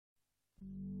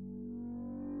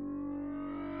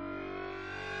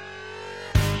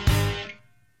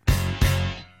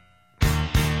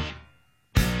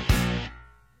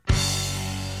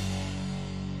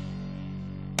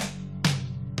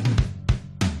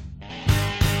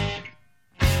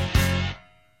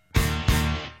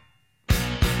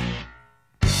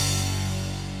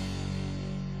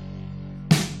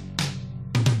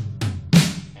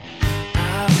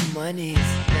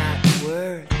money's not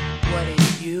worth what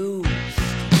it used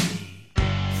to be.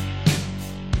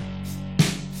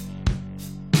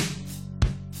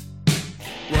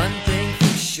 One thing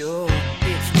for sure,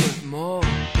 it's worth more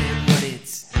than what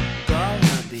it's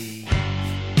gonna be.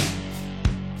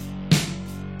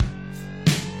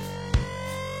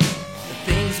 The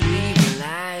things we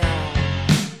rely on,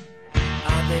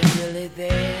 are they really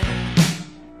there?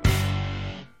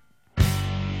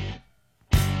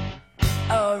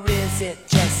 Or is it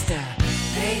just a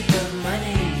paper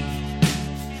money?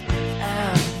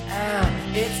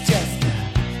 It's just a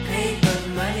paper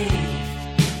money.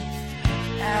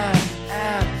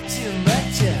 Too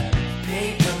much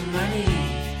paper money.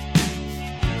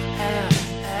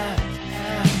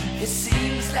 It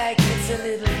seems like it's a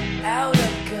little out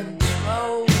of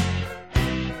control.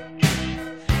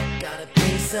 Gotta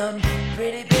pay some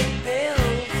pretty big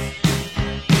bills.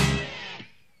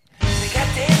 They got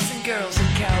dancing girls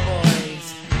and cowboys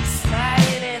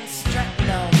smiling and strutting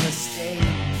on the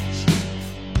stage.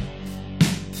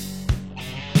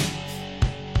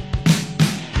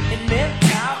 And men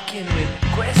talking with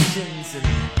questions and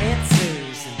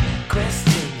answers and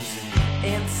questions and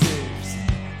answers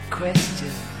and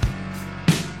questions.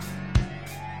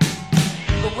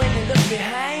 But when you look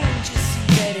behind, you see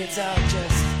that it's all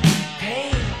just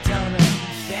paint on a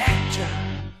backdrop.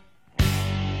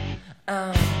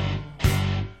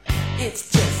 It's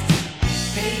just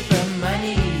paper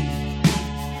money.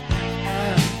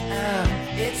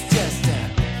 It's just a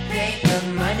paper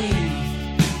money.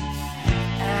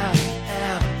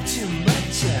 Too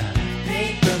much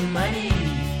paper money.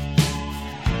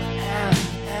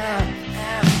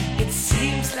 It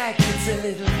seems like it's a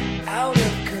little out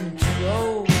of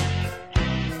control.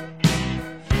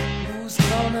 Who's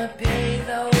gonna pay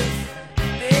those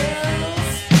bills?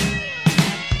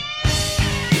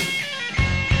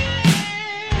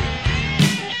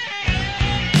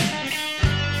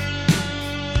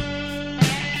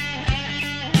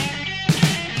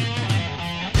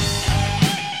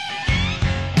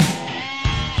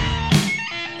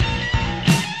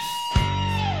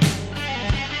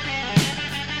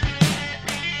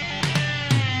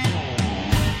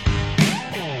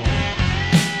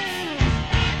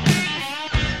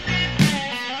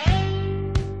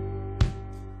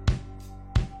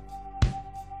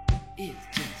 It's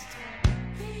just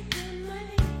paper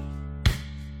money.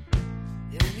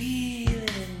 They're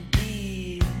wheeling and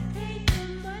dealing. Paper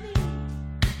money.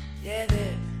 Yeah,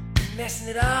 they're messing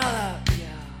it all up,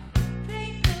 y'all.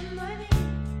 Paper money.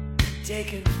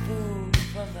 Taking food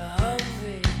from the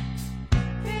hungry.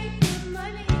 Paper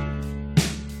money.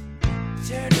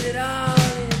 Turning it all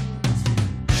into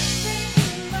paper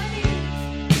money.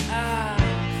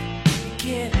 You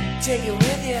can't take it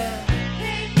with you.